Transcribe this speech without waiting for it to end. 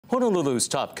Honolulu's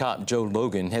top cop, Joe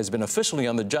Logan, has been officially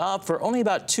on the job for only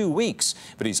about 2 weeks,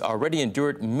 but he's already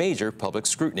endured major public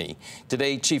scrutiny.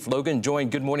 Today, Chief Logan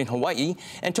joined Good Morning Hawaii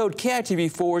and told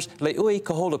KITV4's Le'ui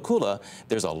Kaholakula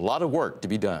there's a lot of work to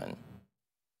be done.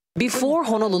 Before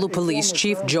Honolulu Police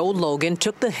Chief Joe Logan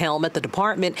took the helm at the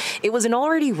department, it was an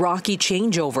already rocky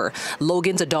changeover.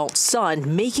 Logan's adult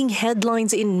son making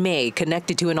headlines in May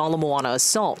connected to an Ala Moana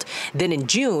assault. Then in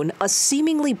June, a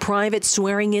seemingly private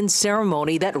swearing-in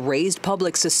ceremony that raised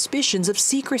public suspicions of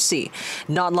secrecy.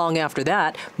 Not long after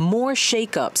that, more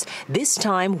shakeups, this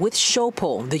time with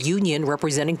SHOPO, the union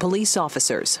representing police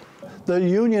officers. The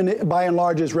union, by and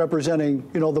large, is representing,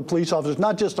 the police officers,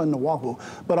 not just on Oahu,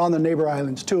 but on the neighbor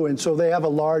islands, too. And so they have a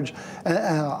large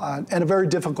and a very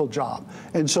difficult job.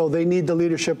 And so they need the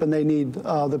leadership and they need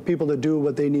the people to do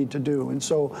what they need to do. And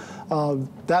so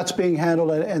that's being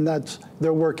handled, and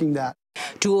they're working that.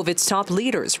 Two of its top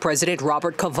leaders, President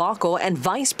Robert Cavaco and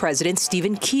Vice President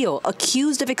Stephen Keo,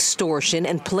 accused of extortion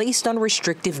and placed on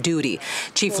restrictive duty.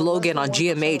 Chief Logan on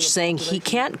GMH saying he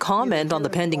can't comment on the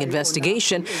pending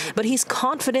investigation, but he's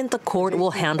confident the court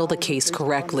will handle the case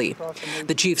correctly.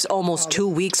 The chief's almost 2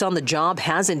 weeks on the job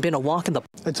hasn't been a walk in the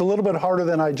park. It's a little bit harder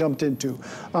than I jumped into,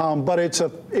 but it's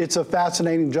a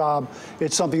fascinating job.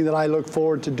 It's something that I look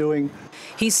forward to doing.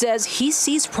 He says he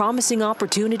sees promising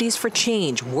opportunities for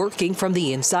change, working from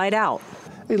the inside out.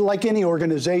 Like any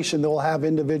organization, they'll have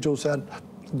individuals that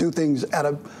do things at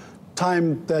a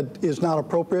time that is not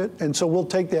appropriate, and so we'll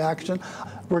take the action.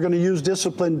 We're going to use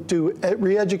discipline to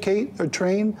re-educate or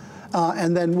train,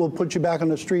 and then we'll put you back on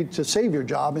the street to save your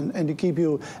job and to keep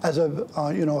you as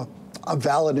a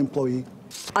valid employee.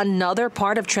 Another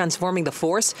part of transforming the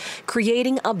force,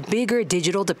 creating a bigger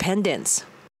digital dependence.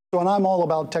 And I'm all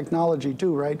about technology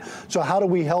too, right? So how do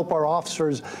we help our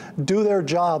officers do their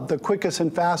job the quickest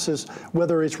and fastest,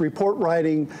 whether it's report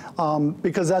writing,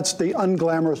 because that's the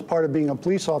unglamorous part of being a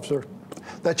police officer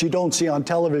that you don't see on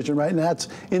television, right? And that's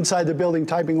inside the building,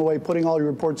 typing away, putting all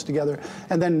your reports together.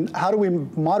 And then how do we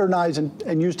modernize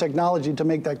and use technology to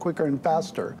make that quicker and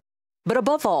faster? But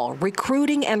above all,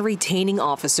 recruiting and retaining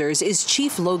officers is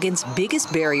Chief Logan's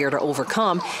biggest barrier to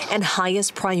overcome and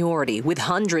highest priority, with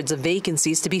hundreds of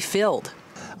vacancies to be filled.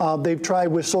 They've tried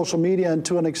with social media, and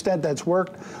to an extent that's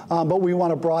worked, but we want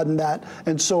to broaden that.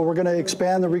 And so we're going to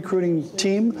expand the recruiting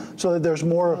team so that there's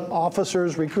more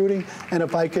officers recruiting. And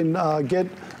if I can get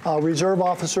reserve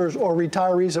officers or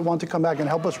retirees that want to come back and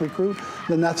help us recruit,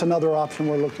 then that's another option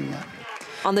we're looking at.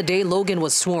 On the day Logan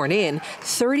was sworn in,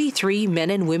 33 men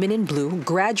and women in blue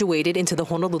graduated into the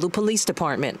Honolulu Police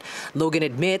Department. Logan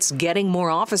admits getting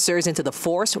more officers into the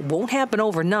force won't happen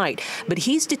overnight, but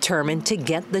he's determined to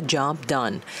get the job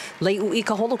done. Le'ui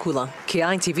Kaholakula,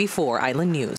 KITV4 Island News.